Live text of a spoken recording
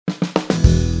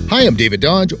Hi, I'm David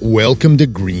Dodge. Welcome to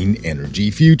Green Energy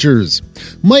Futures.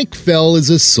 Mike Fell is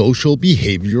a social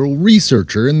behavioral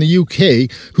researcher in the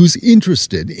UK who's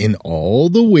interested in all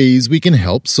the ways we can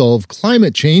help solve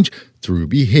climate change through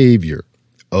behavior.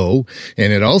 Oh,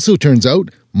 and it also turns out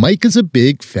Mike is a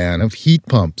big fan of heat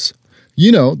pumps.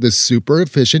 You know, the super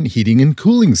efficient heating and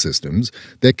cooling systems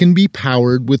that can be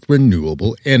powered with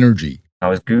renewable energy. I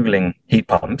was Googling heat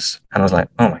pumps and I was like,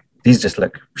 oh my, these just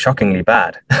look shockingly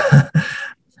bad.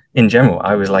 In general,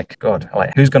 I was like, God,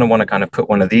 who's going to want to kind of put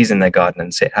one of these in their garden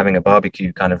and sit having a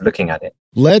barbecue kind of looking at it?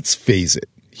 Let's face it,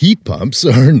 heat pumps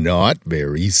are not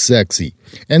very sexy.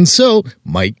 And so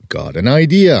Mike got an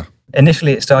idea.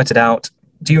 Initially, it started out,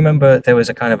 do you remember there was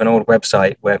a kind of an old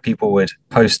website where people would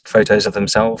post photos of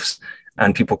themselves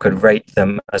and people could rate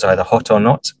them as either hot or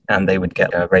not, and they would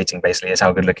get a rating basically as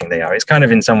how good looking they are. It's kind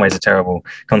of in some ways a terrible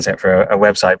concept for a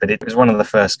website, but it was one of the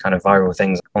first kind of viral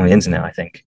things on the internet, I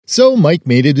think. So Mike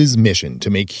made it his mission to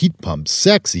make heat pumps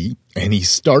sexy, and he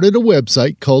started a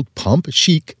website called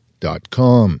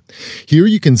pumpchic.com. Here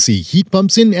you can see heat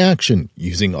pumps in action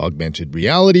using augmented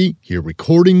reality, hear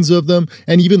recordings of them,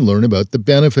 and even learn about the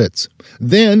benefits.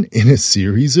 Then, in a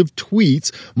series of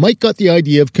tweets, Mike got the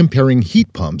idea of comparing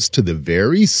heat pumps to the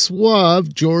very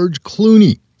suave George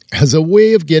Clooney as a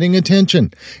way of getting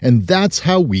attention, and that's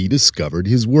how we discovered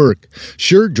his work.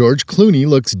 Sure, George Clooney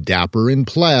looks dapper in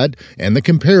plaid, and the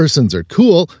comparisons are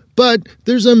cool, but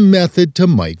there's a method to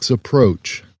Mike's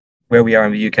approach. Where we are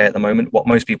in the UK at the moment, what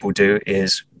most people do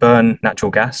is burn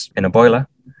natural gas in a boiler.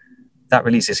 That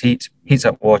releases heat, heats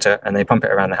up water, and they pump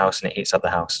it around the house and it heats up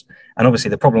the house. And obviously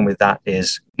the problem with that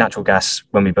is natural gas,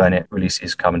 when we burn it,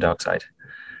 releases carbon dioxide.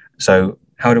 So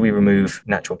how do we remove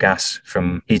natural gas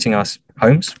from heating our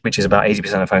homes, which is about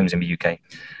 80% of homes in the UK?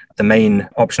 The main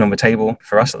option on the table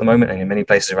for us at the moment and in many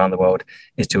places around the world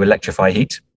is to electrify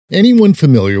heat. Anyone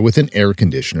familiar with an air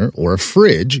conditioner or a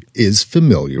fridge is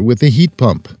familiar with a heat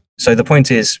pump. So the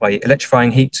point is, by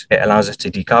electrifying heat, it allows us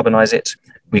to decarbonize it.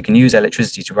 We can use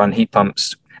electricity to run heat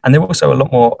pumps. And they're also a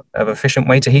lot more of an efficient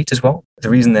way to heat as well. The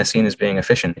reason they're seen as being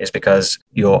efficient is because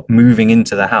you're moving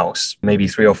into the house maybe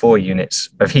 3 or 4 units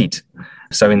of heat.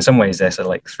 So in some ways, they're sort of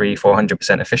like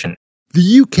 300-400% efficient.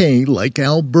 The UK, like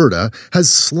Alberta, has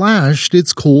slashed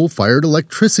its coal-fired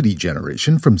electricity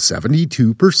generation from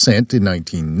 72% in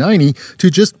 1990 to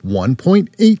just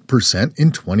 1.8%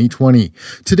 in 2020.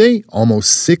 Today,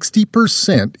 almost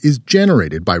 60% is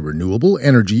generated by renewable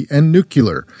energy and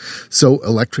nuclear. So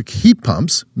electric heat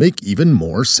pumps make even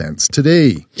more sense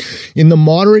today. In the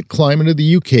moderate climate of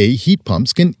the UK, heat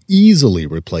pumps can easily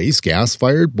replace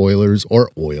gas-fired boilers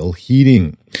or oil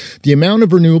heating. The amount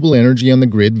of renewable energy on the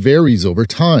grid varies over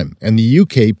time, and the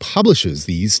UK publishes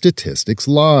these statistics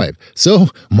live. So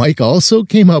Mike also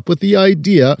came up with the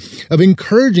idea of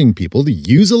encouraging people to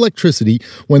use electricity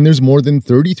when there's more than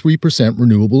 33%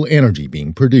 renewable energy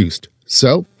being produced.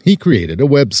 So he created a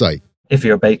website. If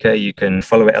you're a baker, you can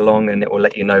follow it along and it will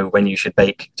let you know when you should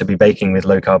bake to be baking with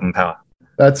low carbon power.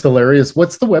 That's hilarious.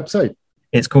 What's the website?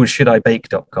 It's called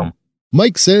shouldibake.com.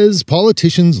 Mike says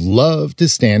politicians love to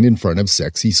stand in front of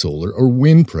sexy solar or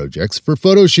wind projects for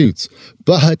photo shoots,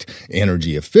 but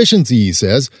energy efficiency, he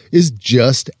says, is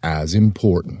just as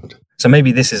important. So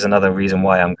maybe this is another reason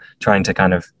why I'm trying to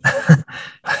kind of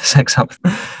sex up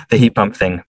the heat pump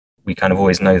thing. We kind of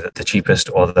always know that the cheapest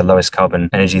or the lowest carbon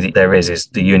energy that there is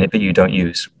the unit that you don't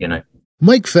use, you know.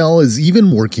 Mike Fell is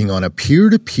even working on a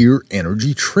peer-to-peer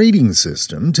energy trading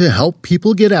system to help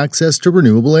people get access to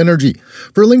renewable energy.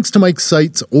 For links to Mike's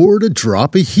sites or to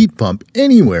drop a heat pump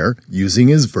anywhere using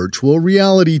his virtual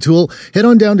reality tool, head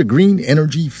on down to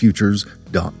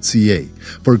greenenergyfutures.ca.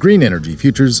 For Green Energy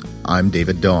Futures, I'm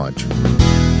David Dodge.